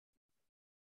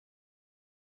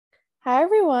Hi,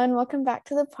 everyone. Welcome back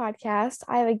to the podcast.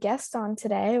 I have a guest on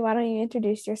today. Why don't you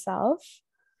introduce yourself?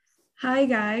 Hi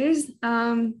guys.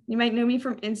 You might know me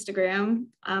from Instagram.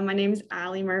 My name is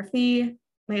Allie Murphy.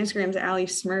 My Instagram is Allie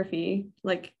Smurfy,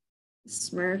 like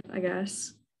Smurf, I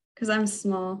guess, because I'm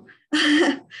small.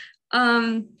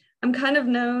 I'm kind of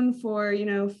known for,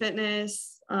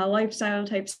 fitness, lifestyle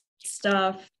type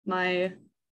stuff, my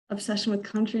obsession with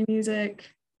country music.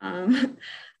 I'm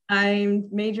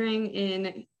majoring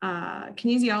in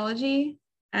kinesiology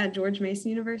at George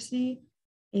Mason University,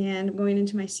 and I'm going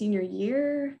into my senior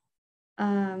year.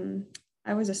 um,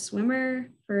 I was a swimmer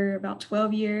for about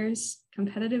 12 years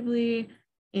competitively,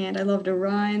 and I love to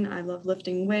run. I love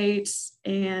lifting weights,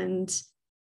 and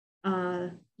uh,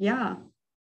 yeah.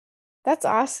 That's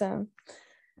awesome.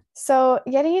 So,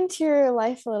 getting into your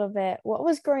life a little bit, what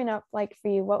was growing up like for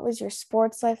you? What was your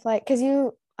sports life like? Because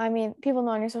people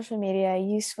know on your social media,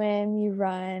 you swim, you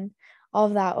run, all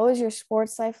of that. What was your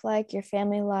sports life like, your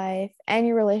family life, and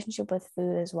your relationship with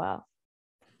food as well?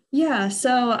 Yeah,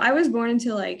 so I was born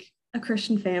into like a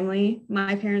Christian family.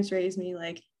 My parents raised me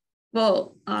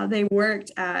they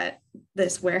worked at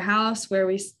this warehouse where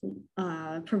we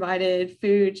provided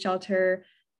food, shelter,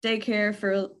 daycare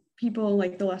for people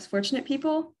like the less fortunate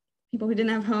people who didn't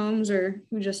have homes or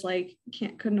who just like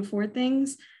couldn't afford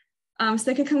things. So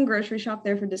they could come grocery shop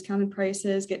there for discounted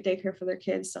prices, get daycare for their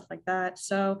kids, stuff like that.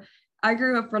 So I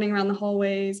grew up running around the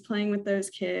hallways, playing with those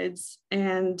kids,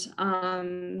 and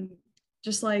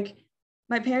just like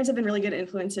my parents have been really good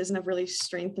influences and have really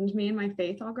strengthened me in my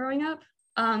faith all growing up.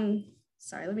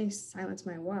 Sorry, let me silence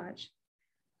my watch.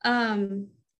 Um,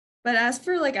 but as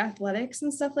for like athletics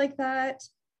and stuff like that,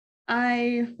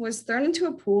 I was thrown into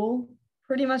a pool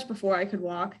pretty much before I could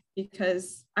walk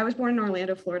because I was born in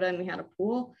Orlando, Florida, and we had a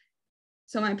pool.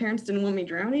 So my parents didn't want me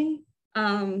drowning.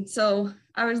 So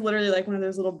I was literally like one of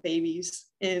those little babies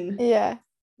in Yeah.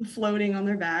 floating on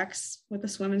their backs with a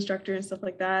swim instructor and stuff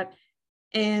like that.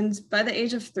 And by the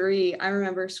age of 3, I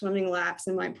remember swimming laps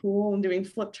in my pool and doing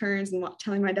flip turns and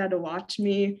telling my dad to watch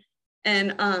me.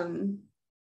 And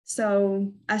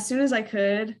so as soon as I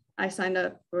could, I signed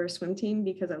up for a swim team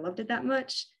because I loved it that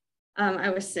much. I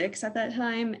was 6 at that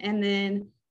time. And then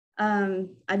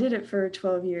I did it for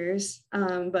 12 years,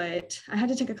 but I had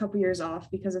to take a couple years off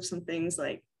because of some things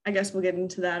like, I guess we'll get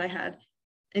into that. I had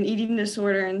an eating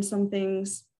disorder and some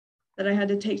things that I had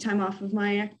to take time off of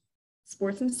my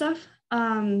sports and stuff.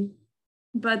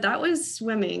 But that was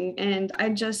swimming, and I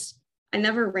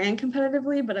never ran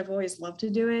competitively, but I've always loved to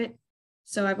do it.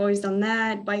 So I've always done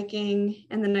that, biking,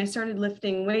 and then I started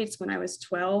lifting weights when I was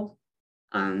 12.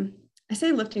 Um, I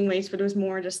say lifting weights, but it was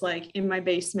more just like in my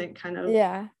basement, kind of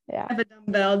Yeah. Yeah. have a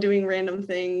dumbbell doing random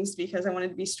things because I wanted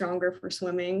to be stronger for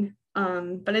swimming.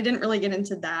 But I didn't really get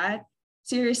into that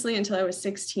seriously until I was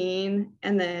 16.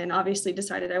 And then obviously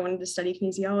decided I wanted to study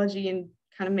kinesiology and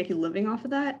kind of make a living off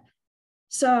of that.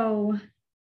 So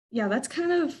yeah, that's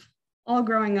kind of all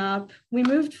growing up. We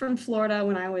moved from Florida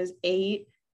when I was 8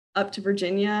 up to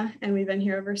Virginia, and we've been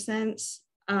here ever since.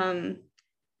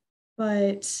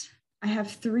 But I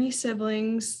have 3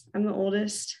 siblings. I'm the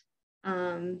oldest.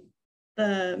 Um,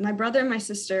 my brother and my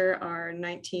sister are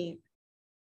 19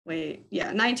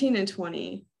 and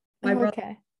 20. My Oh, brother's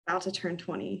okay. about to turn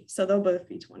 20, so they'll both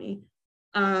be 20.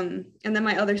 And then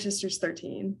my other sister's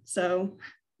 13. So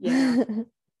yeah.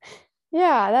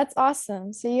 Yeah, that's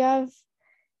awesome. So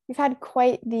you've had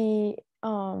quite the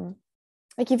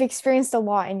like you've experienced a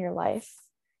lot in your life.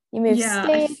 You moved Yeah,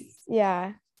 states.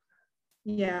 Yeah.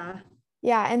 yeah.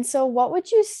 Yeah. And so what would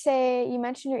you say, you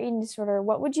mentioned your eating disorder.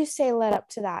 What would you say led up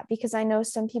to that? Because I know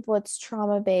some people it's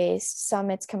trauma based, some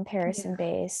it's comparison Yeah.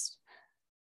 based.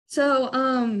 So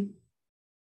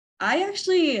I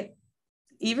actually,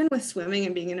 even with swimming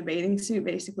and being in a bathing suit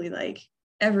basically like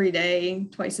every day,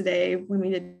 twice a day when we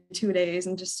did 2 days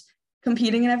and just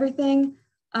competing and everything,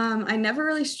 I never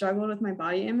really struggled with my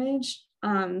body image.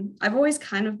 I've always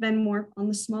kind of been more on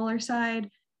the smaller side,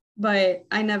 but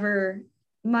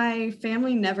my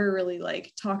family never really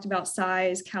like talked about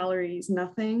size, calories,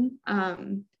 nothing.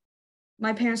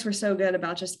 My parents were so good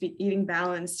about just eating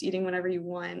balanced, eating whatever you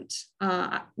want.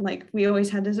 Like we always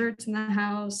had desserts in the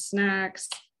house, snacks.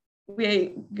 We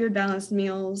ate good balanced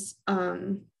meals.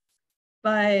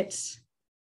 But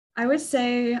I would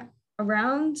say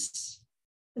around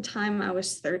the time I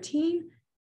was 13,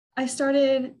 I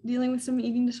started dealing with some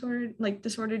eating disorder, like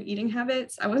disordered eating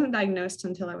habits. I wasn't diagnosed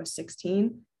until I was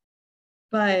 16,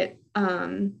 but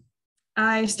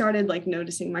I started like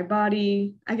noticing my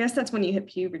body. I guess that's when you hit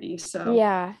puberty. So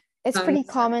Yeah. It's um, pretty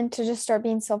common to just start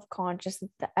being self-conscious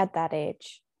at that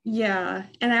age. Yeah.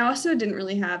 And I also didn't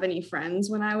really have any friends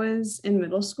when I was in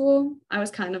middle school. I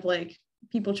was kind of like,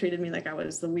 people treated me like I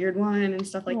was the weird one and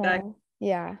stuff like that. Oh,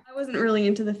 yeah. I wasn't really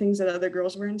into the things that other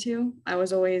girls were into. I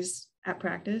was always at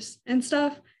practice and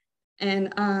stuff.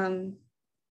 And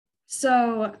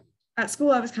so at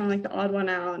school, I was kind of like the odd one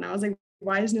out. And I was like,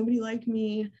 why does nobody like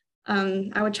me?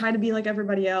 I would try to be like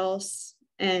everybody else.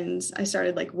 And I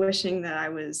started like wishing that I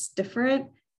was different.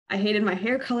 I hated my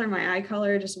hair color, my eye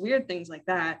color, just weird things like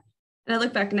that. And I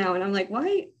look back now and I'm like, why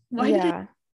did I Yeah.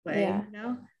 way, Yeah. you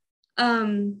know?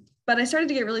 But I started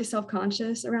to get really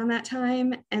self-conscious around that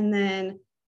time. And then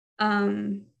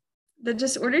the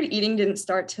disordered eating didn't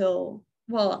start till,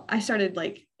 well, I started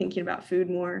like thinking about food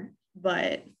more,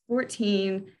 but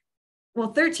 13,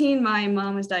 my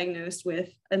mom was diagnosed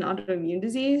with an autoimmune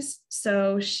disease.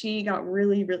 So she got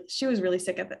she was really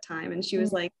sick at that time, and she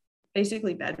was like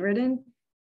basically bedridden.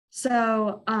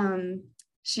 So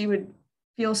she would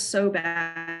feel so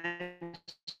bad.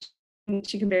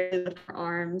 She could barely lift her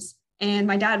arms. And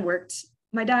my dad works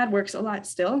a lot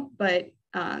still, but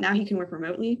now he can work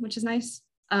remotely, which is nice.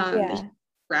 Yeah.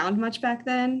 Around much back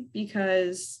then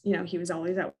because, he was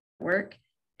always at work,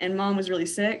 and mom was really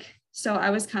sick. So I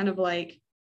was kind of like,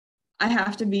 I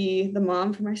have to be the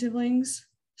mom for my siblings.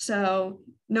 So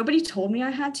nobody told me I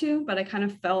had to, but I kind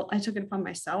of felt I took it upon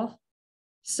myself.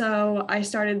 So I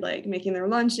started like making their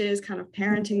lunches, kind of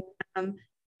parenting them,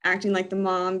 acting like the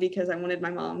mom because I wanted my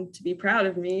mom to be proud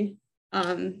of me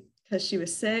because she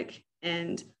was sick.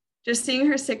 And just seeing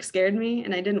her sick scared me,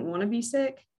 and I didn't want to be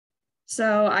sick.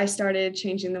 So I started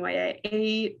changing the way I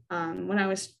ate. When I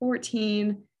was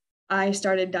 14, I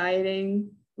started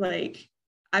dieting. Like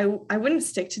I wouldn't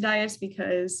stick to diets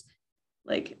because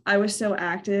like I was so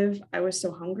active. I was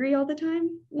so hungry all the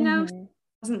time, Mm-hmm. It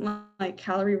wasn't like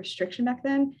calorie restriction back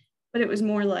then, but it was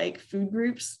more like food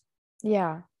groups.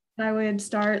 Yeah. I would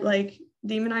start like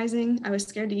demonizing. I was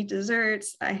scared to eat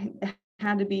desserts. I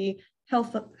had to be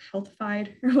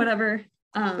healthified or whatever.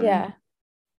 Yeah.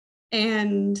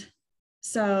 And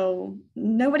so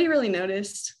nobody really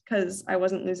noticed because I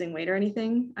wasn't losing weight or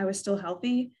anything. I was still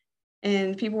healthy.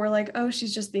 And people were like, oh,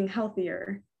 she's just being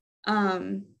healthier.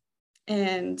 And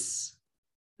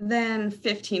then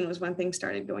 15 was when things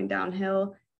started going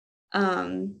downhill.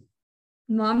 Mom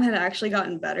had actually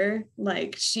gotten better.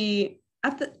 Like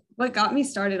what got me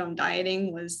started on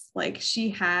dieting was like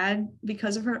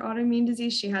because of her autoimmune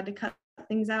disease, she had to cut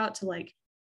things out to like,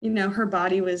 her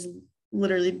body was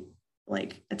literally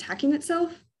like attacking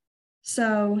itself.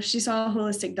 So she saw a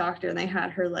holistic doctor, and they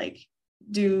had her like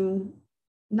do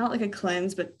not like a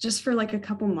cleanse, but just for like a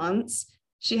couple months,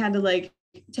 she had to like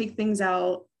take things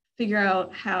out, figure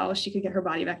out how she could get her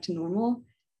body back to normal.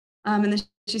 And then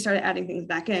she started adding things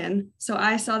back in. So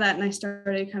I saw that, and I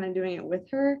started kind of doing it with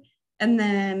her. And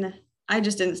then I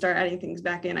just didn't start adding things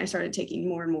back in. I started taking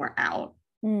more and more out.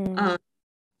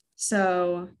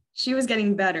 So she was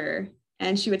getting better,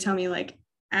 and she would tell me like,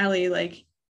 Allie, like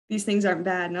these things aren't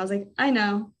bad. And I was like, I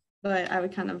know, but I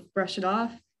would kind of brush it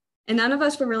off. And none of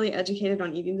us were really educated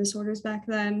on eating disorders back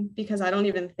then because I don't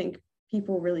even think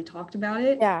people really talked about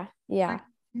it. Yeah. Yeah.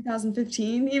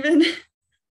 2015 even.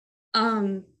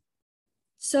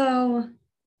 So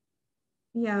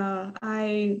yeah,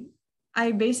 I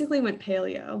basically went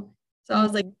paleo. So I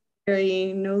was like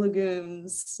very no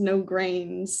legumes, no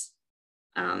grains.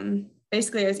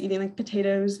 Basically I was eating like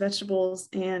potatoes, vegetables,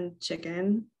 and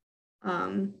chicken,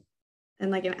 and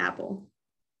like an apple.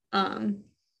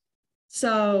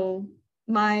 So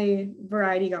my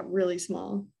variety got really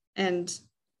small, and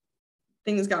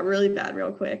things got really bad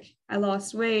real quick. I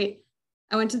lost weight.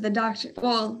 I went to the doctor.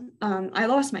 Well, I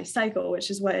lost my cycle,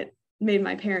 which is what made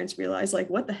my parents realize like,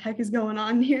 what the heck is going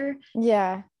on here?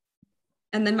 Yeah.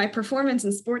 And then my performance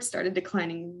in sports started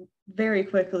declining very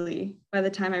quickly by the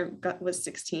time was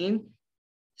 16.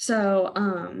 So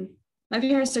my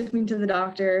parents took me to the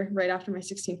doctor right after my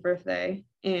 16th birthday,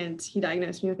 and he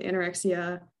diagnosed me with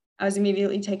anorexia. I was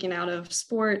immediately taken out of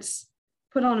sports,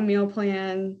 put on a meal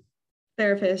plan,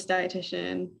 therapist,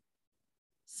 dietitian,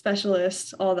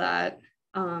 specialist, all that.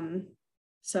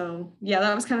 So yeah,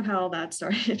 that was kind of how all that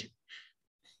started.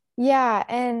 Yeah.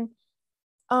 And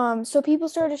so people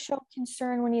started to show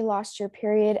concern when you lost your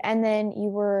period, and then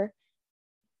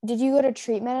did you go to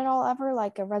treatment at all ever,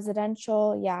 like a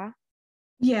residential? Yeah.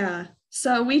 Yeah.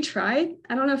 So we tried.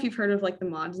 I don't know if you've heard of like the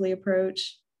Maudsley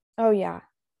approach. Oh, yeah.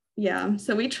 Yeah.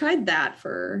 So we tried that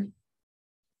for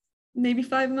maybe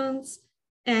 5 months.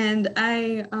 And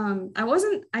I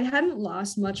hadn't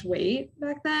lost much weight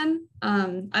back then.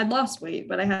 I'd lost weight,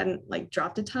 but I hadn't like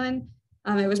dropped a ton.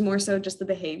 It was more so just the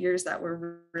behaviors that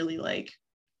were really like,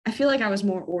 I feel like I was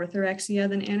more orthorexia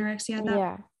than anorexia at that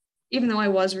Yeah. even though I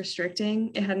was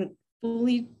restricting, it hadn't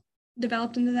fully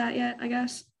developed into that yet, I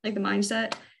guess, like the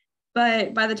mindset.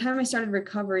 But by the time I started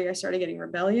recovery, I started getting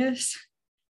rebellious,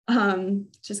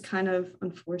 just kind of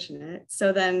unfortunate.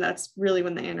 So then that's really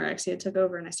when the anorexia took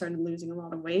over and I started losing a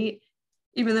lot of weight,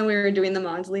 even though we were doing the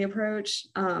Maudsley approach.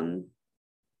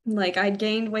 Like I'd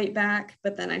gained weight back,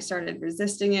 but then I started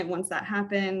resisting it once that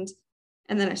happened.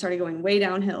 And then I started going way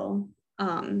downhill.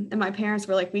 And my parents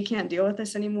were like, we can't deal with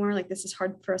this anymore. Like, this is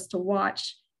hard for us to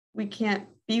watch. We can't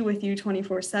be with you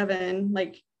 24/7.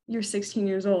 Like, you're 16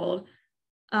 years old.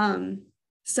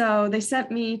 So they sent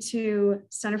me to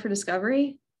Center for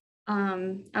Discovery.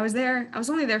 I was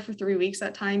only there for 3 weeks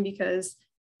that time because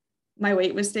my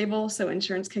weight was stable. So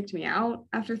insurance kicked me out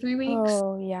after 3 weeks.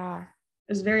 Oh, yeah.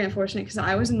 It was very unfortunate because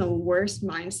I was in the worst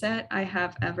mindset I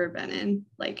have ever been in.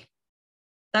 Like,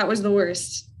 that was the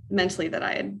worst mentally that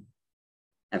I had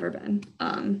ever been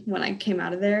when I came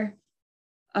out of there.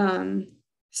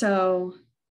 So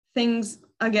things,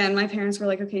 again, my parents were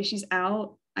like, okay, she's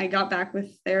out. I got back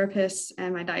with therapists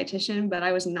and my dietitian, but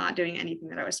I was not doing anything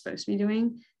that I was supposed to be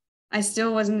doing. I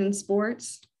still wasn't in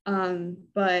sports,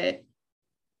 but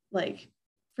like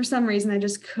for some reason, I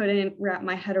just couldn't wrap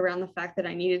my head around the fact that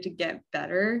I needed to get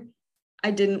better.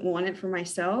 I didn't want it for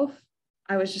myself.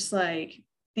 I was just like,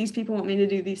 these people want me to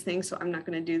do these things, so I'm not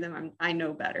going to do them. I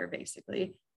know better,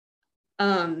 basically.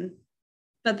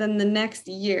 But then the next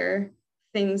year,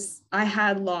 I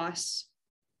had lost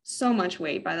so much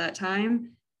weight by that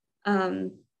time,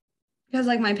 because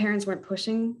like my parents weren't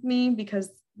pushing me because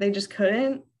they just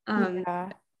couldn't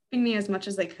pushing me as much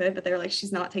as they could, but they were like,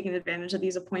 she's not taking advantage of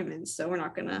these appointments, so we're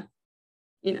not going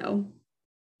to,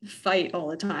 fight all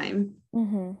the time.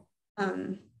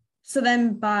 So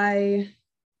then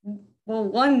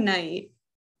one night,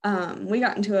 we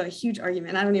got into a huge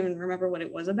argument. I don't even remember what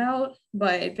it was about,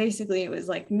 but basically it was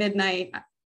like midnight.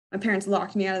 My parents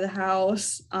locked me out of the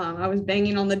house. I was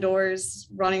banging on the doors,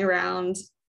 running around.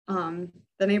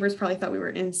 The neighbors probably thought we were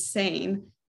insane.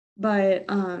 But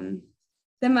then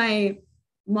my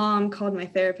mom called my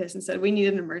therapist and said, we need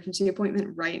an emergency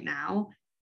appointment right now.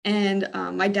 And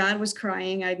my dad was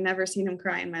crying. I'd never seen him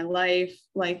cry in my life.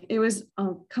 Like, it was a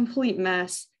complete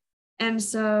mess. And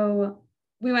so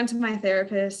we went to my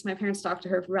therapist. My parents talked to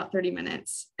her for about 30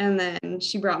 minutes. And then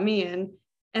she brought me in.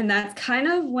 And that's kind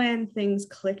of when things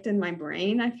clicked in my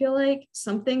brain. I feel like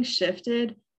something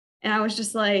shifted. And I was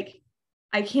just like,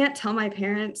 I can't tell my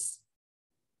parents,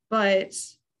 but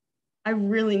I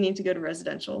really need to go to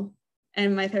residential.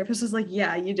 And my therapist was like,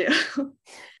 yeah, you do.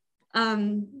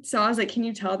 So I was like, can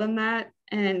you tell them that?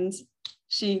 And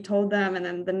she told them. And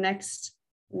then the next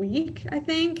week, I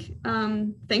think,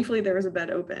 thankfully there was a bed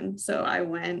open. So I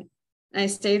went and I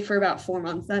stayed for about 4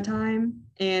 months that time.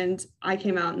 And I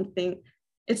came out and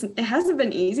it hasn't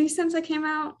been easy since I came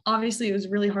out. Obviously, it was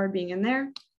really hard being in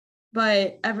there.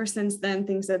 But ever since then,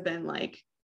 things have been like,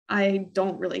 I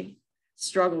don't really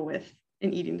struggle with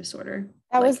an eating disorder.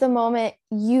 That was the moment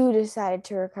you decided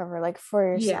to recover, like,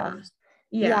 for yourself.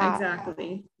 Yeah,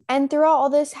 exactly. And throughout all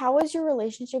this, how was your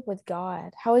relationship with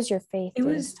God? How was your faith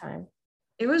during this time?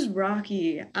 It was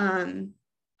rocky.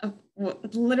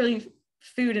 Literally,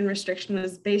 food and restriction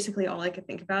was basically all I could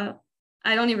think about.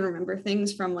 I don't even remember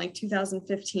things from like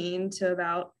 2015 to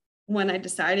about when I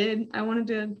decided I wanted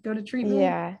to go to treatment.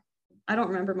 Yeah. I don't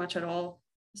remember much at all,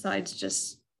 besides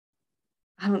just,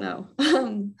 I don't know,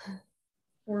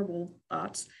 horrible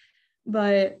thoughts.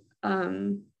 But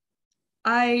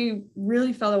I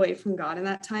really fell away from God in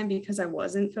that time because I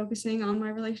wasn't focusing on my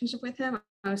relationship with him.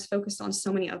 I was focused on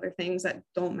so many other things that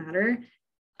don't matter.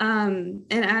 And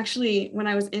actually, when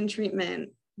I was in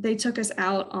treatment, they took us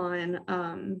out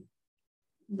on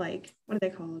like, what are they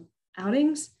called?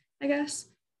 Outings, I guess,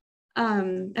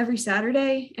 every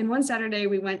Saturday. And one Saturday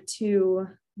we went to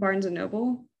Barnes and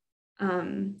Noble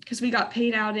because we got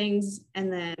paid outings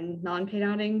and then non-paid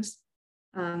outings.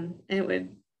 And it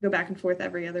would go back and forth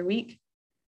every other week.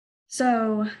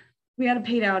 So we had a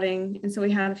paid outing. And so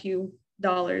we had a few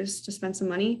dollars to spend some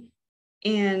money.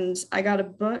 And I got a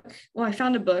book. Well, I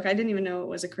found a book. I didn't even know it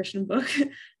was a Christian book.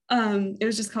 It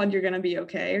was just called You're Gonna Be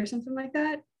Okay or something like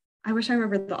that. I wish I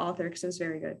remembered the author because it was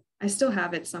very good. I still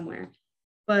have it somewhere.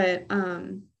 But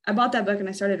I bought that book and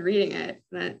I started reading it.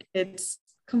 And it's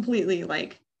completely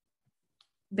like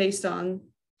based on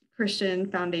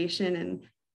Christian foundation and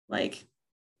like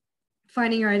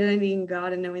finding your identity in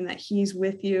God and knowing that he's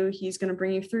with you. He's going to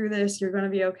bring you through this. You're going to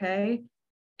be okay.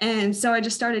 And so I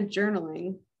just started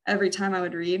journaling every time I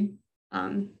would read.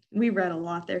 We read a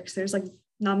lot there because there's like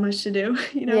not much to do,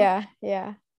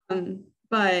 Yeah.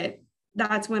 But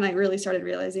that's when I really started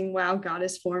realizing, wow, God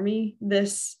is for me.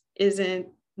 This isn't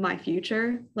my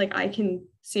future. Like I can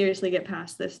seriously get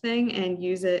past this thing and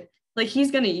use it. Like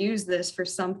he's going to use this for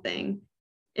something.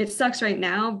 It sucks right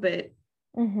now, but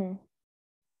Mm-hmm.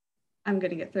 I'm going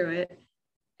to get through it.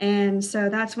 And so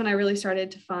that's when I really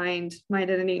started to find my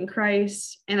identity in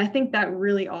Christ. And I think that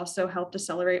really also helped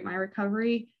accelerate my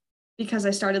recovery because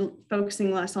I started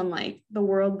focusing less on like the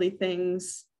worldly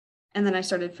things. And then I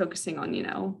started focusing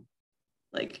on,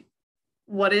 like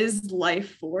what is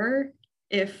life for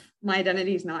if my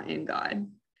identity is not in God?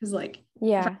 Because like if I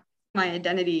Yeah. have my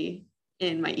identity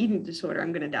in my eating disorder,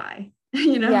 I'm going to die,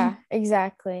 you know? Yeah,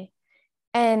 exactly.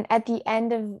 And at the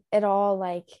end of it all,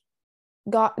 like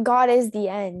God is the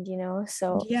end,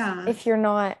 So Yeah, if you're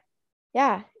not,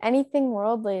 yeah, anything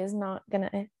worldly is not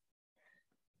gonna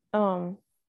um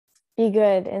be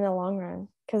good in the long run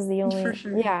because the for only,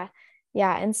 sure. yeah,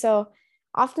 yeah. And so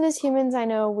often as humans, I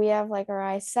know we have like our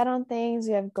eyes set on things,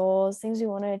 we have goals, things we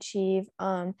want to achieve.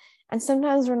 And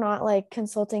sometimes we're not like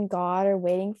consulting God or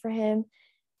waiting for him.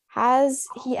 Has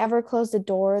he ever closed a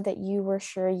door that you were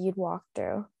sure you'd walk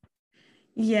through?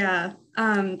 Yeah.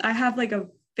 I have like a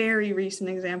very recent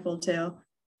example too.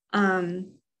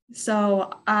 Um, so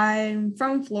I'm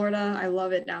from Florida. I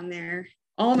love it down there.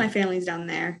 All of my family's down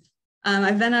there.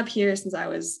 I've been up here since I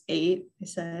was 8, I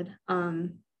said.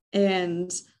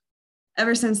 And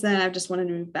ever since then, I've just wanted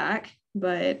to move back.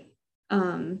 But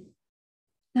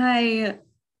I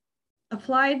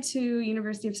applied to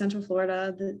University of Central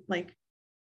Florida like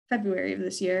February of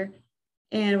this year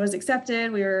and was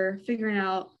accepted. We were figuring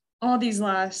out all these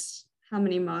last how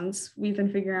many months we've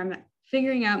been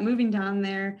figuring out moving down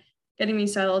there, getting me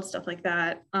settled, stuff like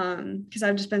that. Because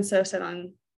I've just been so set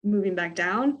on moving back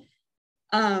down.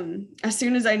 As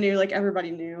soon as I knew, like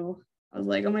everybody knew, I was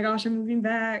like, oh my gosh, I'm moving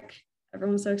back.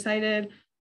 Everyone was so excited.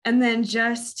 And then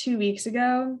just 2 weeks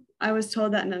ago, I was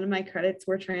told that none of my credits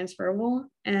were transferable.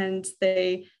 And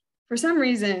for some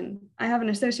reason, I have an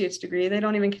associate's degree. They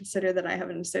don't even consider that I have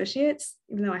an associate's,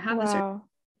 even though I have this. Wow.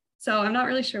 So I'm not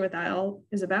really sure what that all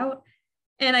is about.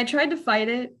 And I tried to fight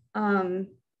it,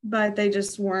 but they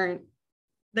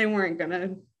weren't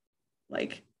gonna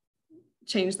like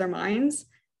change their minds.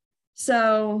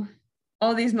 So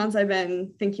all these months I've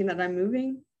been thinking that I'm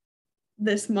moving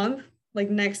this month, like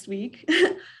next week,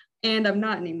 and I'm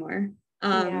not anymore.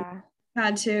 Yeah.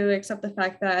 Had to accept the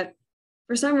fact that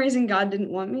for some reason God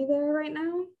didn't want me there right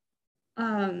now.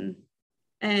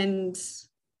 And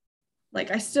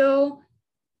like I still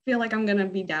feel like I'm gonna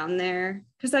be down there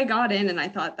because I got in and I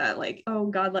thought that like, oh,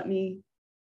 God let me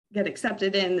get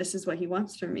accepted in. This is what he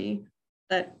wants for me.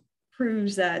 That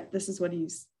proves that this is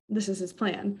his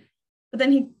plan. But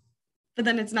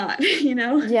then it's not, you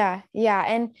know? Yeah, yeah.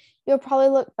 And you'll probably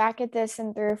look back at this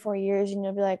in 3 or 4 years and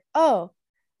you'll be like, oh,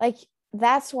 like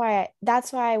that's why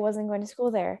I wasn't going to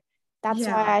school there. That's why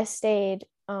Yeah. I stayed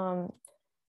in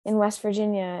West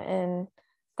Virginia. And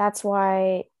that's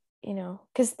why,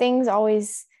 because things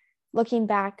always looking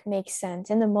back make sense.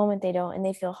 In the moment they don't and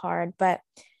they feel hard. But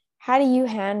how do you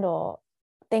handle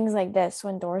things like this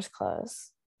when doors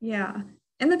close? Yeah.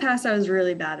 In the past, I was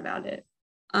really bad about it.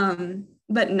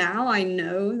 But now I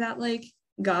know that like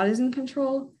God is in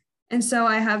control. And so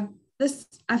I've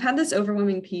had this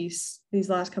overwhelming peace these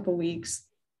last couple weeks,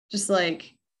 just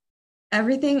like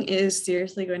everything is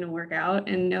seriously going to work out.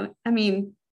 And no, I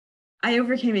mean, I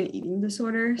overcame an eating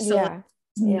disorder. So like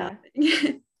Yeah. Yeah.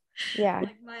 nothing. Yeah.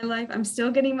 Like my life, I'm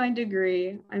still getting my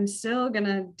degree. I'm still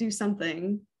gonna do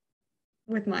something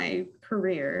with my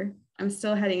career. I'm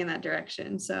still heading in that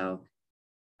direction. So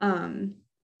um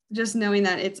just knowing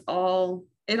that I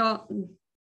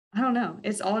don't know,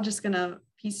 it's all just gonna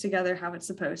piece together how it's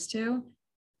supposed to.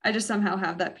 I just somehow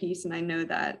have that peace and I know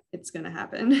that it's gonna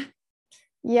happen.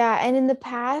 Yeah, and in the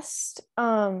past,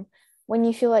 when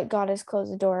you feel like God has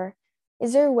closed the door,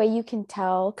 is there a way you can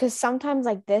tell? Because sometimes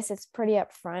like this, it's pretty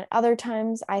upfront. Other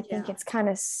times, I think Yeah. it's kind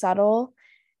of subtle,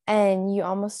 and you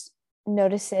almost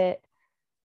notice it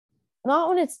not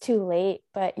when it's too late,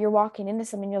 but you're walking into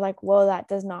something, you're like, whoa, that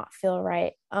does not feel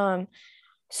right.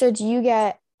 So do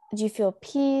you feel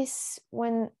peace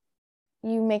when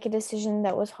you make a decision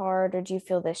that was hard, or do you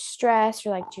feel this stress, or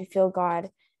like do you feel God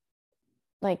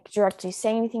like directly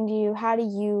saying anything to you? How do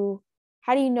you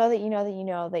know that you know that you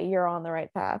know that you're on the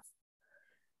right path?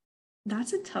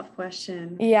 That's a tough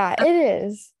question. Yeah, it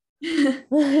is.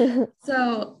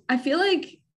 So I feel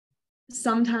like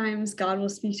sometimes God will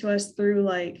speak to us through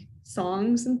like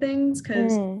songs and things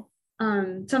because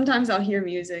Mm, sometimes I'll hear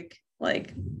music,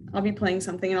 like I'll be playing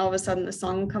something and all of a sudden the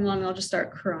song will come on and I'll just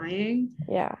start crying.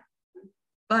 yeah.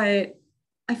 But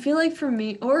I feel like for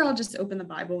me, or I'll just open the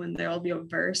Bible and there'll be a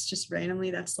verse just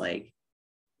randomly that's like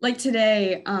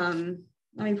today,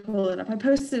 let me pull it up. I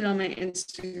posted it on my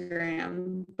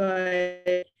Instagram,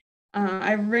 but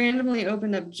I randomly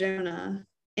opened up Jonah,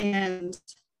 and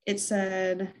it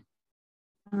said,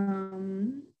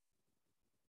 all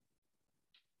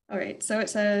right, so it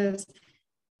says,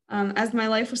 as my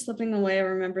life was slipping away, I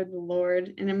remembered the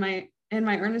Lord, and in my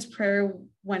earnest prayer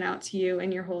went out to you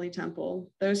in your holy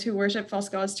temple. Those who worship false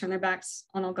gods turn their backs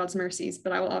on all God's mercies,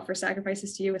 but I will offer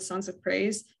sacrifices to you with songs of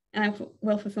praise, and I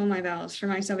will fulfill my vows, for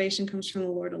my salvation comes from the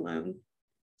Lord alone.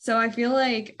 So I feel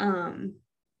like,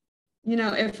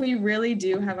 if we really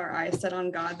do have our eyes set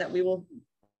on God, that we'll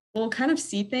kind of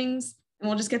see things, and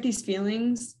we'll just get these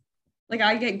feelings. Like,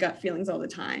 I get gut feelings all the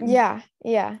time. Yeah.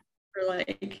 Or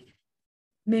like,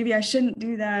 maybe I shouldn't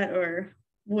do that, or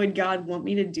would God want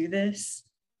me to do this?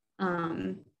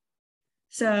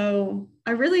 So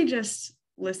I really just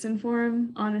listen for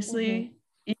him, honestly.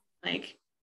 Like,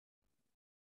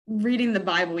 reading the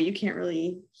Bible, you can't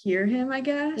really hear him, I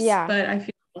guess. Yeah. But I feel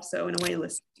also in a way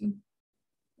listening.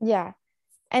 Yeah.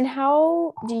 And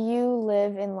how do you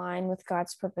live in line with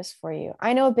God's purpose for you?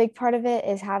 I know a big part of it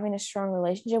is having a strong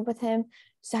relationship with him.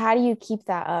 So how do you keep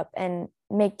that up and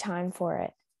make time for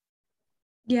it?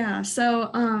 Yeah. So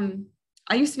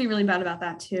I used to be really bad about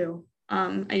that too.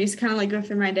 I used to kind of like go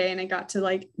through my day, and I got to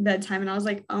like bedtime and I was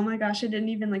like, oh my gosh, I didn't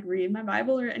even like read my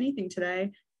Bible or anything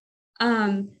today.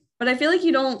 But I feel like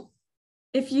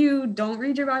if you don't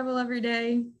read your Bible every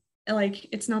day, like,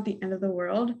 it's not the end of the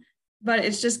world, but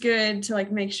it's just good to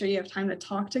like make sure you have time to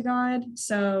talk to God.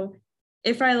 So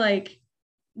if I like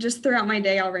just throughout my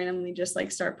day, I'll randomly just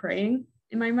like start praying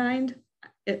in my mind.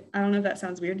 I don't know if that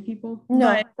sounds weird to people.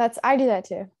 No, but I do that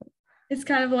too. it's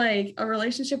kind of like a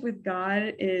relationship with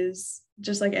God is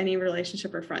just like any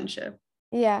relationship or friendship.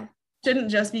 Yeah. Shouldn't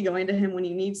just be going to him when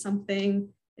you need something.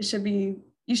 You should be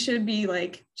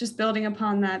like just building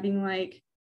upon that, being like,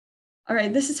 all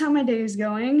right, this is how my day is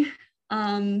going.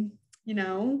 You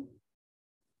know,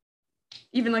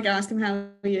 even like ask him how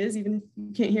he is, even if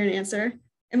you can't hear an answer.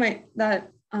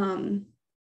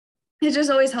 It just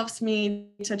always helps me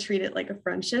to treat it like a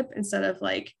friendship instead of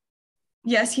like,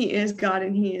 yes, he is God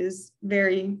and he is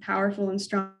very powerful and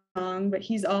strong, but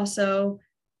he also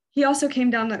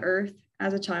came down to earth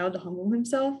as a child to humble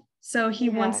himself. So he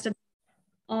wants to be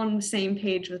on the same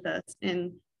page with us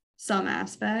in some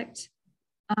aspect.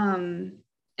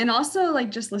 And also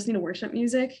like just listening to worship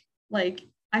music, like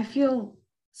I feel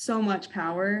so much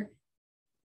power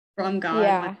from God.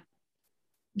 Yeah. Like,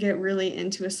 get really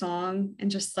into a song and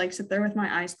just like sit there with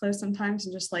my eyes closed sometimes,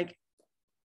 and just like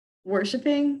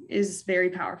worshiping is very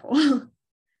powerful.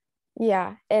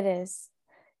 Yeah, it is.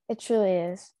 It truly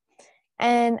is.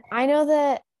 And I know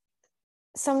that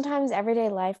sometimes everyday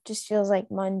life just feels like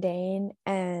mundane,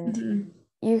 and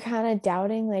you're kind of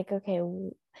doubting like, okay,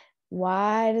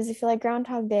 why does it feel like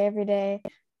Groundhog Day every day?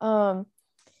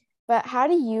 But how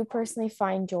do you personally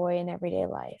find joy in everyday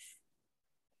life?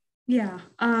 Yeah.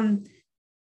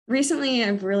 Recently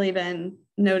I've really been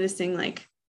noticing like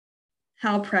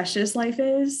how precious life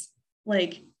is.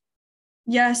 Like,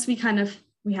 yes, we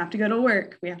have to go to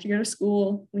work, we have to go to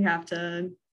school, we have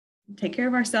to take care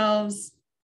of ourselves,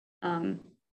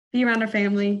 be around our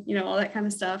family, all that kind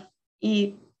of stuff,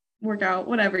 eat, work out,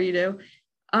 whatever you do.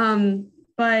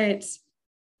 But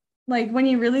like when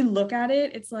you really look at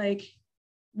it, it's like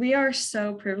we are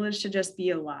so privileged to just be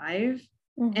alive.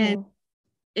 And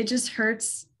it just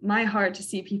hurts my heart to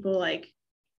see people like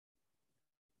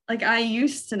I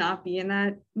used to not be in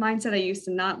that mindset. I used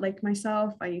to not like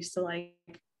myself. I used to like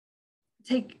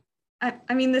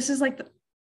I mean, this is like the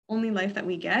only life that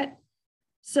we get.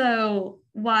 So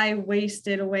why waste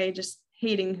it away just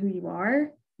hating who you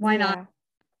are? Why not?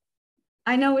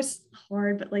 I know it's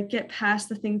hard, but like get past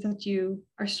the things that you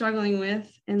are struggling with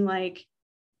and like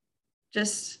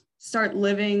just start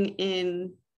living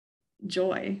in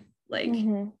joy. Like,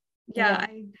 yeah,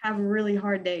 I have really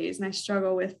hard days and I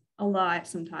struggle with a lot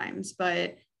sometimes,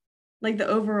 but like the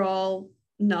overall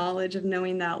knowledge of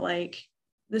knowing that like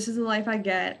this is the life I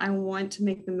get, I want to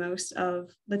make the most of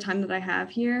the time that I have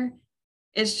here.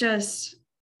 It's just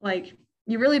like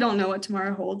you really don't know what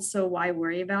tomorrow holds, so why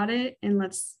worry about it, and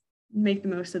let's make the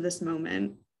most of this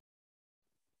moment.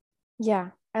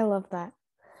 Yeah, I love that.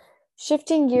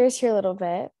 Shifting gears here a little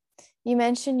bit, you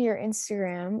mentioned your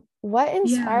Instagram. What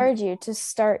inspired you to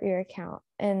start your account,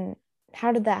 and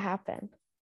how did that happen?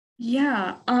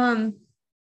 Yeah.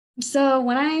 So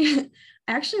when I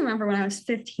actually remember when I was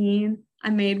 15, I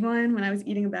made one when I was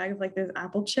eating a bag of like those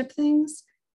apple chip things.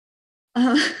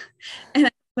 And I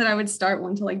thought that I would start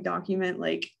one to like document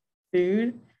like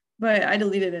food, but I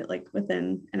deleted it like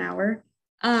within an hour.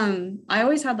 I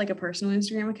always had like a personal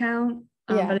Instagram account,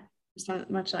 but it's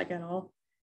not much like at all.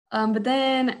 But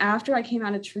then after I came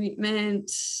out of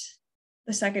treatment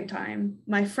the second time,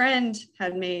 my friend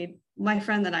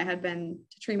that I had been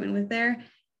to treatment with there,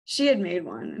 she had made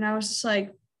one. And I was just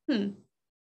like,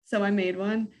 So I made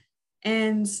one.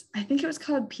 And I think it was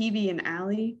called PB and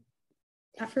Allie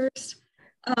at first.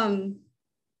 And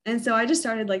so I just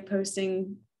started like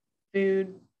posting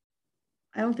food.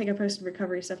 I don't think I posted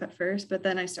recovery stuff at first, but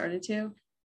then I started to.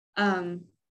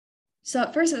 So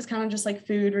at first it was kind of just like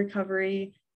food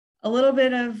recovery, a little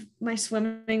bit of my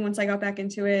swimming once I got back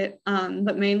into it.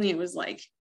 But mainly it was like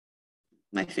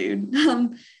my food.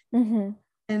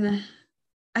 And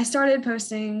I started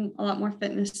posting a lot more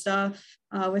fitness stuff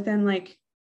within like,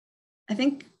 I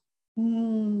think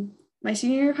my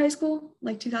senior year of high school,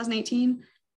 like 2018.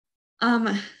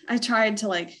 I tried to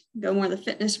like go more the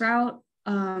fitness route.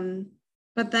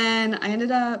 But then I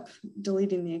ended up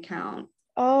deleting the account.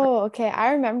 Oh, okay.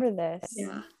 I remember this.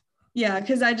 Yeah,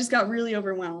 because I just got really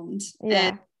overwhelmed. Yeah.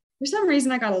 And for some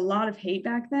reason, I got a lot of hate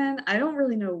back then. I don't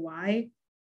really know why,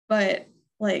 but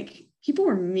like people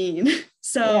were mean.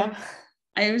 So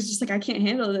I was just like, I can't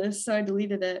handle this. So I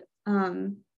deleted it.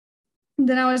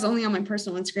 Then I was only on my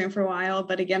personal Instagram for a while,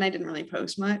 but again, I didn't really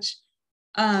post much.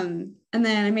 And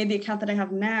then I made the account that I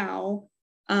have now.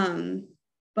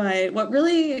 But what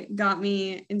really got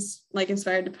me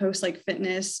inspired to post like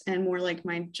fitness and more like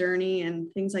my journey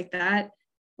and things like that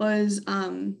was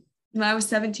when I was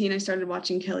 17, I started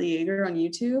watching Kelly Yeager on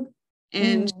YouTube,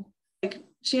 and like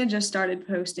she had just started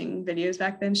posting videos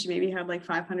back then. She maybe had like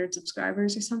 500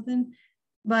 subscribers or something,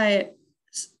 but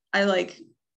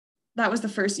that was the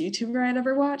first YouTuber I'd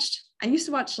ever watched. I used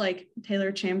to watch like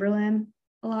Taylor Chamberlain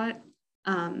a lot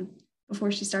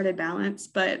before she started Balance,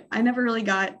 but I never really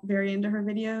got very into her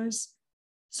videos.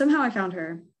 Somehow I found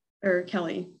her, or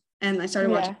Kelly, and I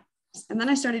started watching, and then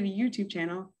I started a YouTube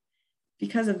channel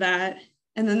because of that.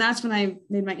 And then that's when I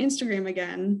made my Instagram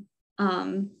again.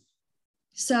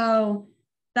 So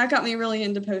that got me really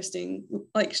into posting.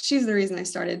 Like, she's the reason I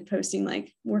started posting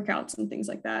like workouts and things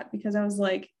like that, because I was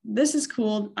like, this is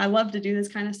cool. I love to do this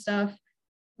kind of stuff.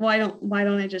 Why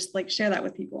don't I just like share that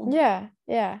with people? Yeah.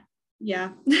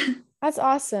 That's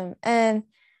awesome. And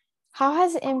how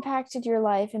has it impacted your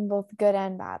life in both good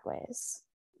and bad ways?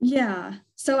 Yeah.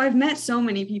 So I've met so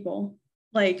many people.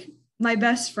 Like my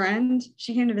best friend,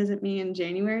 she came to visit me in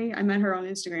January. I met her on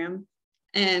Instagram,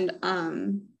 and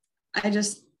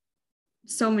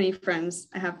so many friends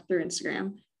I have through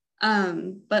Instagram.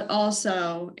 But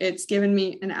also it's given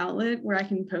me an outlet where I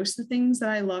can post the things that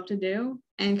I love to do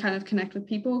and kind of connect with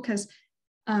people, because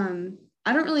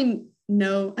I don't really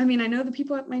know. I mean, I know the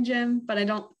people at my gym, but I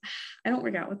don't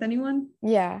work out with anyone.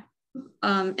 Yeah.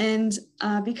 And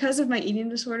because of my eating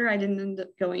disorder, I didn't end up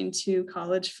going to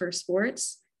college for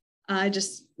sports. I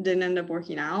just didn't end up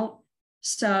working out.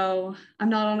 So I'm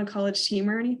not on a college team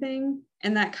or anything.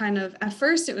 And that kind of, at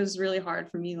first it was really hard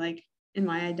for me, like in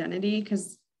my identity,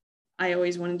 because I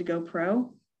always wanted to go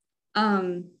pro.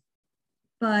 But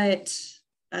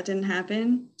that didn't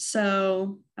happen.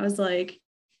 So I was like,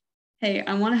 hey,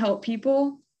 I want to help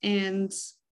people, and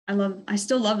I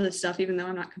still love this stuff, even though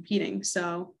I'm not competing.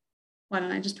 So why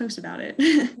don't I just post about it?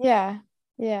 Yeah.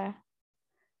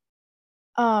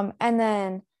 And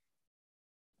then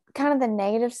kind of the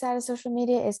negative side of social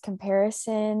media is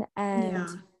comparison and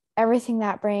everything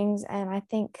that brings. And I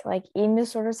think like eating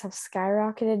disorders have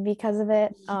skyrocketed because of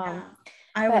it. I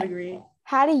would agree.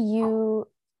 How do you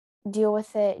deal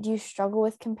with it? Do you struggle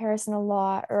with comparison a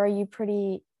lot, or are you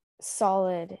pretty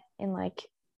solid in like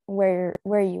where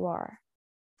you are?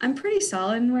 I'm pretty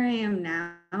solid in where I am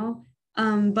now.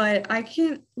 But I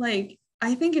can't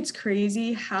I think it's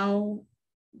crazy how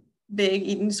big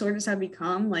eating disorders have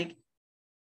become. Like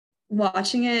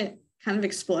watching it kind of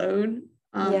explode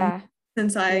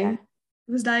since I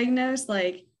was diagnosed,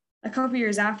 like a couple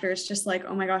years after, it's just like,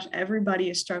 oh my gosh, everybody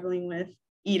is struggling with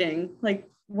eating. Like,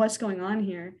 what's going on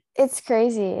here? It's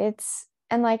crazy.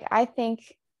 And like, I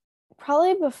think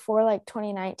probably before like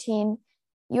 2019,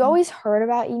 you always heard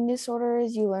about eating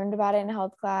disorders. You learned about it in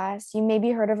health class. You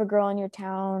maybe heard of a girl in your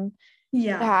town who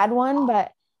had one,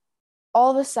 but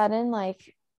all of a sudden,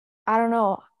 like, I don't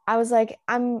know. I was like,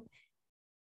 I'm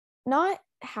not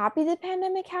happy the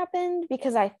pandemic happened,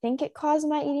 because I think it caused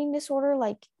my eating disorder,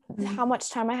 like how much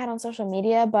time I had on social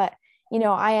media. But,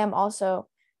 I am also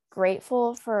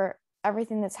grateful for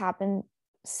everything that's happened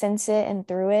since it and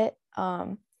through it.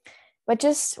 But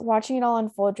just watching it all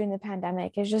unfold during the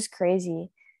pandemic is just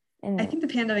crazy. And I think the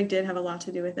pandemic did have a lot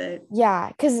to do with it. Yeah,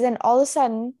 because then all of a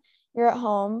sudden you're at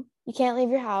home, you can't leave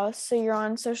your house, so you're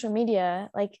on social media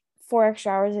like 4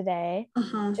 extra hours a day,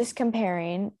 just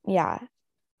comparing. Yeah.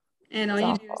 and all It's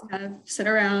you do is awful. kind of sit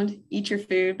around, eat your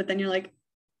food, but then you're like,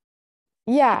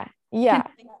 Yeah, I can yeah,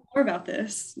 think more about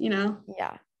this, yeah.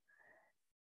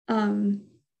 Um,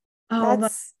 oh, but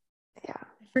That's yeah.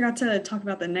 I forgot to talk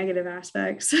about the negative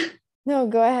aspects. No,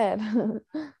 go ahead.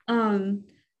 um,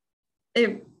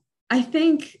 it, I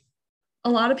think a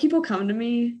lot of people come to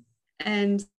me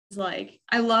and like,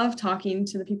 I love talking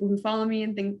to the people who follow me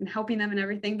and think and helping them and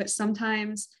everything, but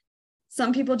sometimes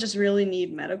some people just really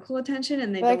need medical attention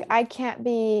and they Like, don't, I can't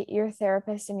be your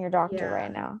therapist and your doctor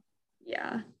right yeah,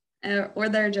 now. yeah. Or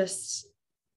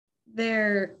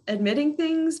they're admitting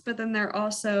things, but then they're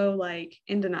also like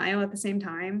in denial at the same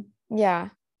time. Yeah,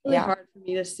 Really yeah. hard for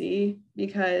me to see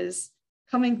because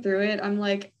coming through it, I'm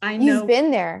like, I You've know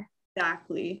been there.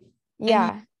 exactly, and you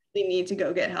Yeah, really need to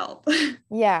go get help.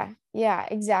 yeah, yeah,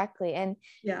 exactly. And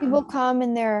Yeah. people come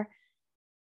and they're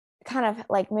kind of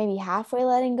like maybe halfway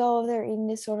letting go of their eating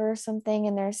disorder or something,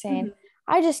 and they're saying, Mhm.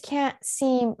 I just can't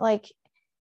seem like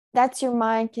that's your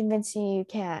mind convincing you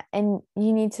can't, and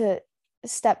you need to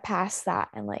step past that.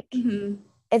 And like, Mhm.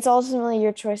 it's ultimately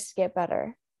your choice to get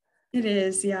better. It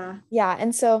is, yeah. Yeah.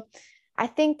 And so I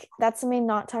think that's something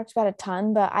not talked about a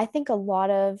ton, but I think a lot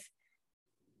of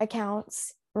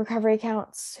accounts, recovery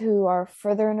accounts who are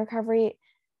further in recovery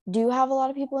do have a lot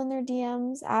of people in their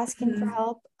DMs asking for Mhm.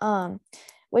 help.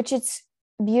 Which it's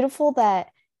beautiful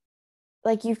that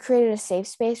like you've created a safe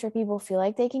space where people feel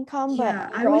like they can come, but Yeah,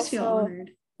 I always feel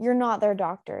honored. you're not their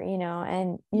doctor,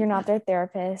 and you're not their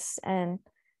therapist. And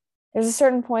there's a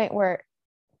certain point where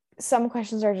some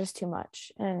questions are just too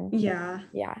much. And Yeah.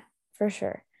 yeah, for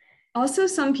sure. Also,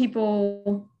 some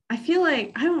people, I feel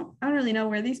like I don't really know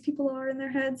where these people are in their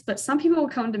heads, but some people will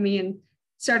come to me and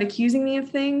start accusing me of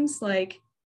things like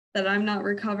that I'm not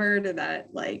recovered or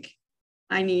that like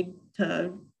I need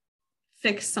to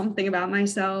fix something about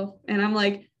myself. And I'm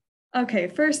like, okay,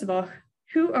 first of all,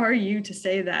 who are you to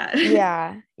say that?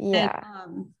 Yeah, And yeah,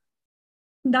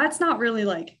 that's not really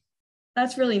like,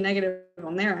 that's really negative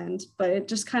on their end, but it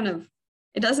just kind of,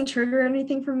 it doesn't trigger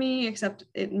anything for me, except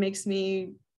it makes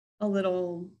me a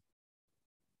little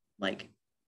like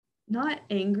not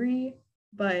angry,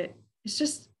 but it's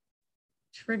just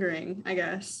triggering, I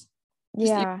guess. Just,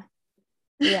 yeah,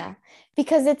 yeah.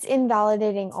 Because it's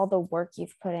invalidating all the work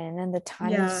you've put in and the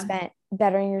time you've yeah. spent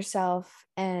bettering yourself.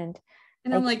 And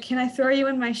And I'm like, like, can I throw you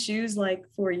in my shoes like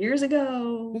 4 years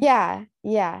ago? yeah,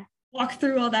 yeah, Walk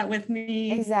through all that with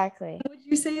me. exactly. Would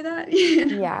you say that?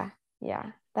 Yeah,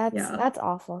 yeah. That's Yeah. that's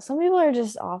awful. Some people are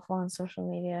just awful on social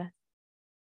media.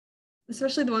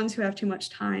 Especially the ones who have too much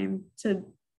time to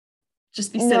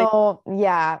just be sitting. No,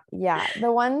 yeah, yeah.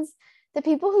 The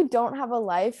people who don't have a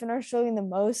life and are showing the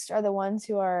most are the ones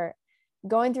who are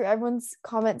going through everyone's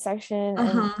comment section.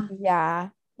 And Uh-huh. yeah,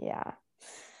 yeah.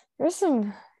 There's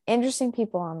some interesting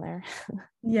people on there.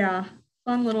 Yeah.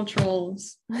 Fun little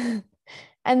trolls.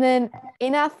 And then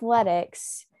in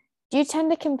athletics, do you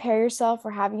tend to compare yourself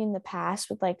or have you in the past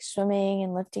with like swimming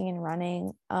and lifting and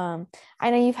running? I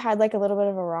know you've had like a little bit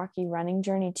of a rocky running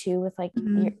journey too with like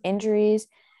your Mhm. injuries.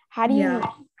 How do you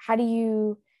Yeah. how do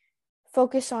you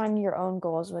focus on your own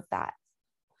goals with that?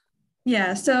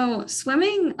 Yeah. So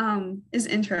swimming is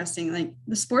interesting. Like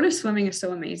the sport of swimming is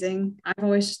so amazing. I've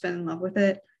always just been in love with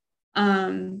it.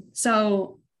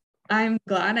 So I'm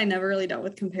glad I never really dealt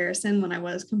with comparison when I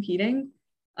was competing.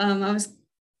 I was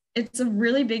it's a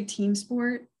really big team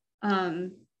sport. I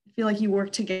feel like you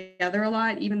work together a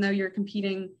lot, even though you're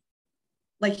competing,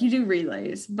 like you do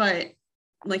relays, but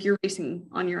like you're racing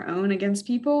on your own against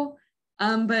people.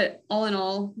 But all in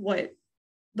all, what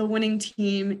the winning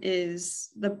team is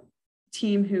the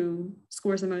team who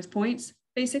scores the most points,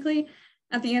 basically,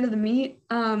 at the end of the meet.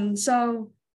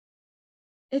 So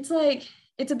it's like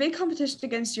it's a big competition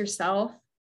against yourself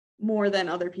more than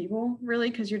other people,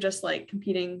 really, because you're just like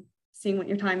competing, seeing what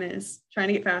your time is, trying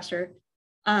to get faster,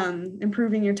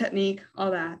 improving your technique,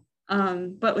 all that.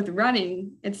 But with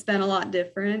running, it's been a lot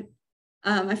different.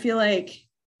 I feel like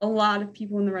a lot of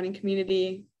people in the running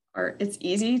community are, it's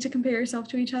easy to compare yourself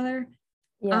to each other.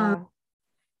 Um, Yeah.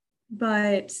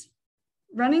 but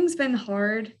running's been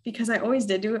hard because I always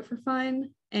did do it for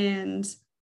fun. And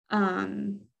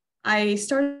um, I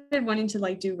started wanting to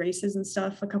like do races and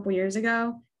stuff a couple years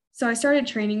ago. So I started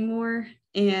training more.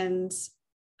 And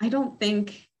I don't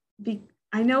think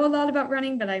I know a lot about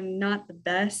running, but I'm not the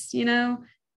best.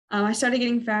 I started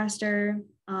getting faster,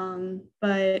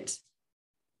 but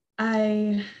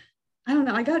I I don't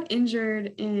know. I got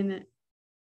injured in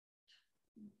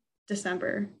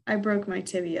December. I broke my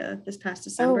tibia this past Oh,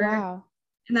 December. wow.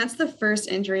 And that's the first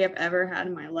injury I've ever had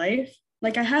in my life.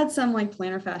 Like I had some like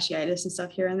plantar fasciitis and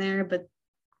stuff here and there, but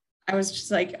I was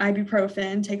just like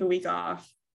ibuprofen, take a week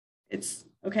off. it's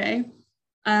okay.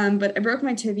 But I broke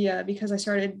my tibia because I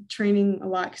started training a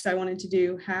lot because I wanted to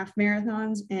do half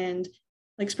marathons and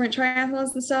like sprint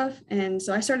triathlons and stuff. And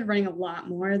so I started running a lot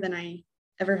more than I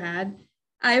ever had.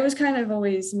 I was kind of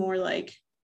always more like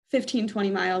 15, 20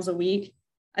 miles a week.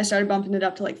 I started bumping it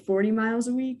up to like 40 miles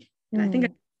a week. And I think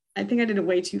I did it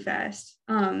way too fast.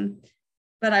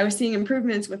 But I was seeing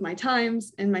improvements with my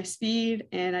times and my speed,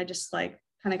 and I just like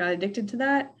kind of got addicted to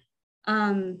that.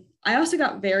 I also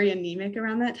got very anemic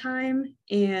around that time,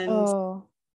 and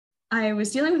I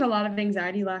was dealing with a lot of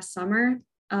anxiety last summer.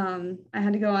 I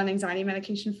had to go on anxiety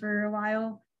medication for a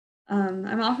while.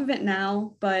 I'm off of it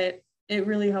now, but it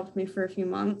really helped me for a few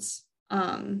months.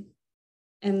 And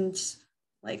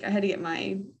like I had to get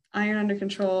my iron under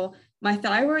control. My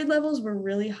thyroid levels were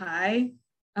really high.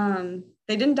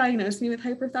 They didn't diagnose me with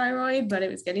hyperthyroid, but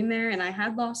it was getting there. And I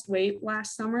had lost weight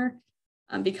last summer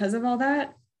because of all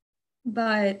that.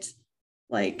 But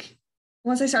like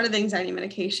once I started the anxiety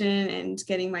medication and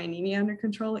getting my anemia under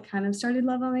control, it kind of started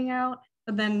leveling out.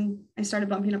 But then I started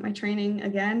bumping up my training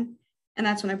again. And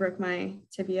that's when I broke my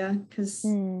tibia because,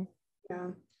 yeah.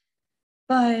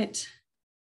 But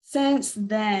since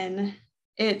then,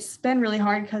 it's been really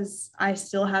hard because I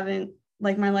still haven't,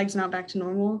 like my leg's not back to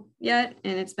normal yet.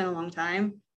 And it's been a long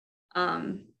time.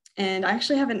 And I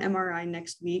actually have an MRI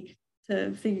next week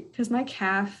to figure, because my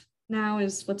calf now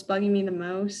is what's bugging me the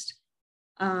most.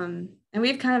 And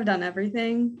we've kind of done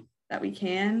everything that we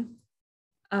can.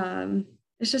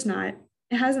 It's just not,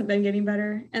 it hasn't been getting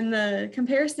better. And the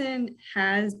comparison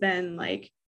has been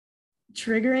like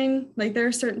triggering. Like there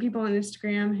are certain people on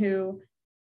Instagram who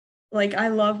like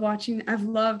I've loved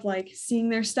like seeing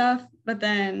their stuff, but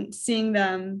then seeing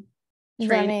them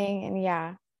running and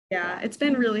yeah, it's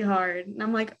been really hard. And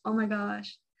I'm like, oh my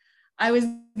gosh, I was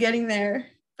getting there,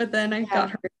 but then I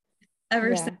got hurt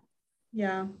ever since.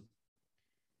 Yeah.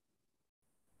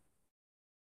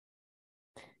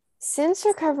 Since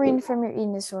recovering from your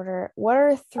eating disorder, what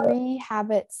are 3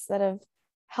 habits that have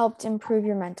helped improve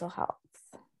your mental health?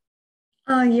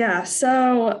 Yeah.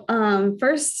 So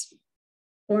first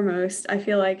foremost, I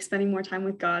feel like spending more time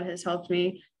with God has helped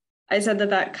me. I said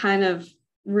that kind of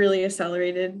really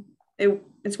accelerated.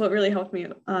 It's what really helped me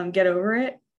get over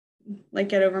it, like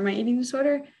get over my eating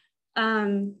disorder.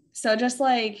 So just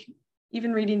like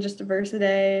even reading just a verse a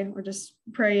day or just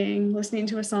praying, listening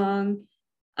to a song,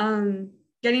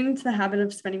 getting into the habit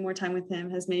of spending more time with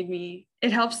him has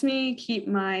it helps me keep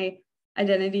my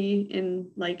identity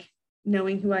in like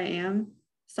knowing who I am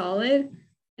solid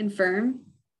and firm.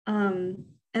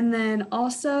 And then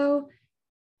also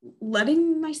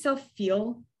letting myself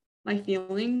feel my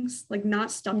feelings, like not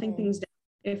stuffing things down.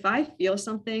 If I feel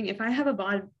something, if I have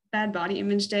a bad body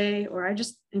image day, or I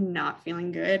just am not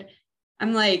feeling good,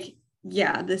 I'm like,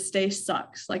 yeah, this day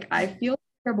sucks. Like I feel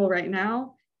terrible right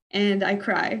now and I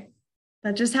cry.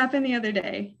 That just happened the other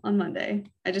day on Monday.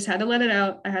 I just had to let it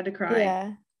out. I had to cry.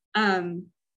 Yeah.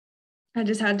 I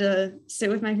just had to sit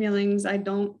with my feelings. I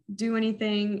don't do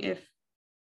anything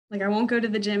I won't go to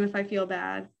the gym if I feel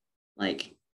bad.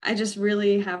 Like I just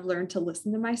really have learned to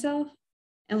listen to myself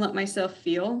and let myself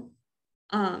feel.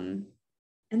 And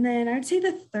then I would say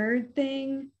the third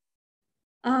thing,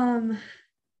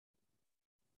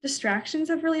 distractions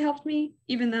have really helped me,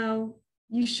 even though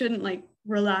you shouldn't like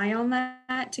rely on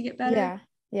that to get better.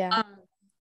 Yeah.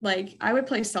 Like I would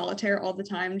play solitaire all the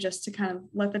time just to kind of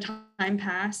let the time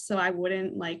pass so I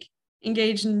wouldn't like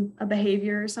engage in a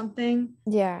behavior or something.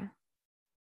 Yeah.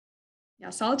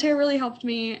 Solitaire really helped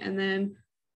me. And then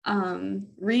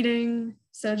reading.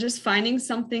 So just finding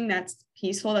something that's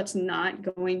peaceful, that's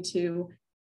not going to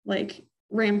like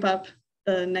ramp up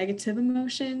the negative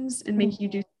emotions and make you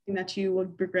do something that you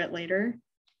would regret later.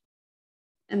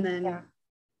 And then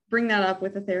bring that up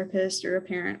with a therapist or a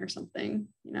parent or something,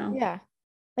 you know? Yeah.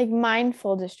 Like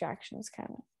mindful distractions kind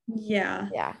of. Yeah.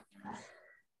 Yeah.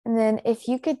 And then if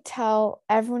you could tell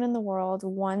everyone in the world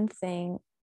one thing,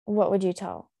 what would you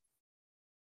tell?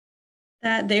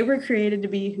 That they were created to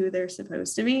be who they're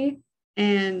supposed to be,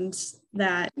 and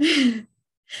that you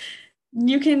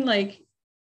can like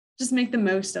just make the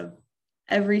most of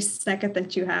every second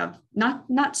that you have.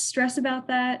 Not stress about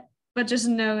that, but just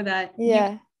know that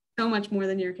you so much more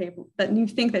than you're capable, that you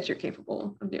think that you're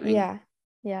capable of doing.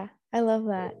 Yeah. I love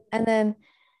that. And then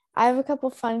I have a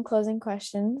couple fun closing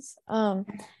questions.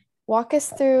 Walk us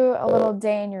through a little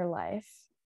day in your life.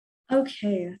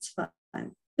 Okay, that's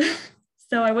fun.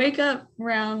 So I wake up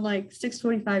around like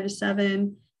 6:45 to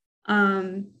 7.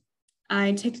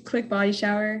 I take a quick body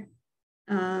shower.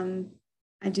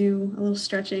 I do a little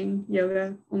stretching,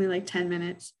 yoga, only like 10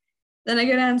 minutes. Then I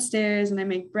go downstairs and I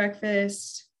make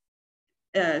breakfast.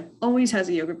 always has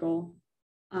a yogurt bowl.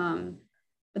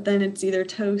 But then it's either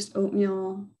toast,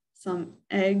 oatmeal, some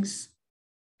eggs.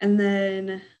 And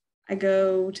then I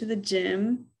go to the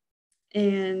gym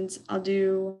and I'll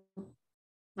do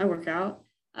my workout.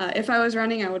 If I was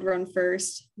running, I would run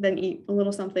first, then eat a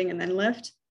little something, and then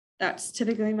lift. That's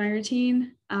typically my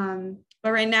routine.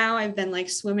 But right now I've been like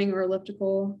swimming or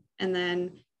elliptical, and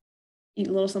then eat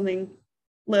a little something,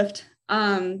 lift.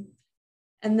 And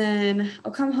then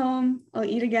I'll come home, I'll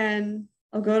eat again,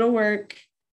 I'll go to work,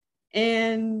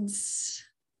 and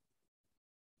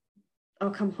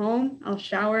I'll come home, I'll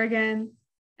shower again,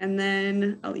 and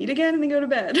then I'll eat again and then go to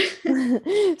bed.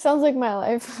 Sounds like my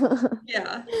life.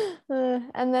 Yeah.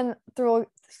 And then through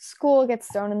school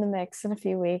gets thrown in the mix in a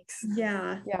few weeks.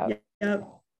 Yeah. Yep.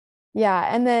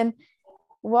 Yeah. And then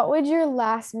what would your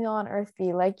last meal on earth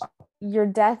be? Like your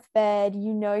deathbed,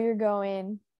 you know you're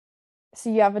going,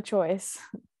 so you have a choice.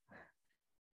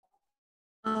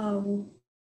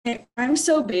 I'm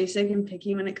so basic and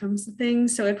picky when it comes to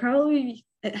things. So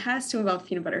it has to involve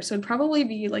peanut butter. So it'd probably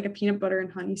be like a peanut butter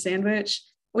and honey sandwich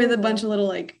with a bunch of little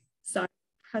like side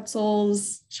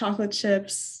pretzels, chocolate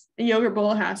chips. A yogurt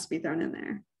bowl has to be thrown in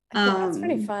there. That's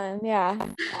pretty fun. Yeah.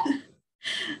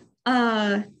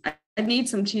 I need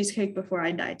some cheesecake before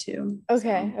I die too.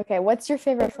 Okay. Okay. What's your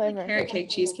favorite flavor? Carrot cake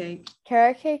cheesecake.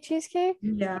 Carrot cake cheesecake?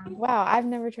 Yeah. Wow, I've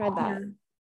never tried that. Yeah.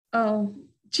 Oh,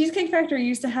 Cheesecake Factory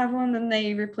used to have one, then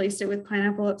they replaced it with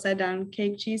pineapple upside down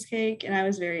cake cheesecake, and I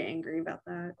was very angry about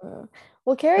that.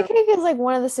 Well, carrot cake is like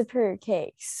one of the superior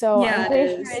cakes, so Yeah, I'm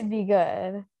pretty sure it'd be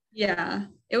good. Yeah,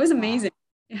 it was amazing.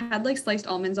 It had like sliced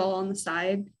almonds all on the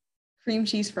side, cream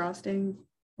cheese frosting.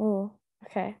 Oh,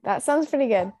 okay. That sounds pretty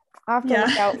good. I'll have to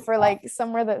look out for like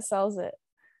somewhere that sells it.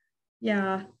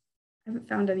 Yeah, I haven't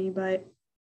found any, but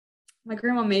my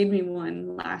grandma made me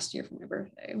one last year for my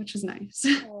birthday, which was nice.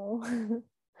 Oh.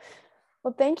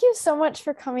 Well, thank you so much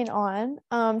for coming on.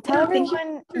 Tell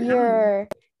everyone your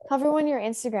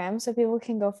Instagram so people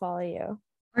can go follow you. All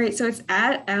right, so it's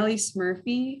at Ali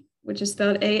Smurfy, which is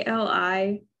spelled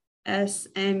ALISMURFY.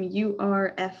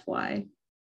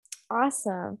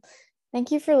 Awesome. Thank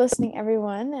you for listening,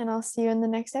 everyone, and I'll see you in the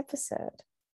next episode.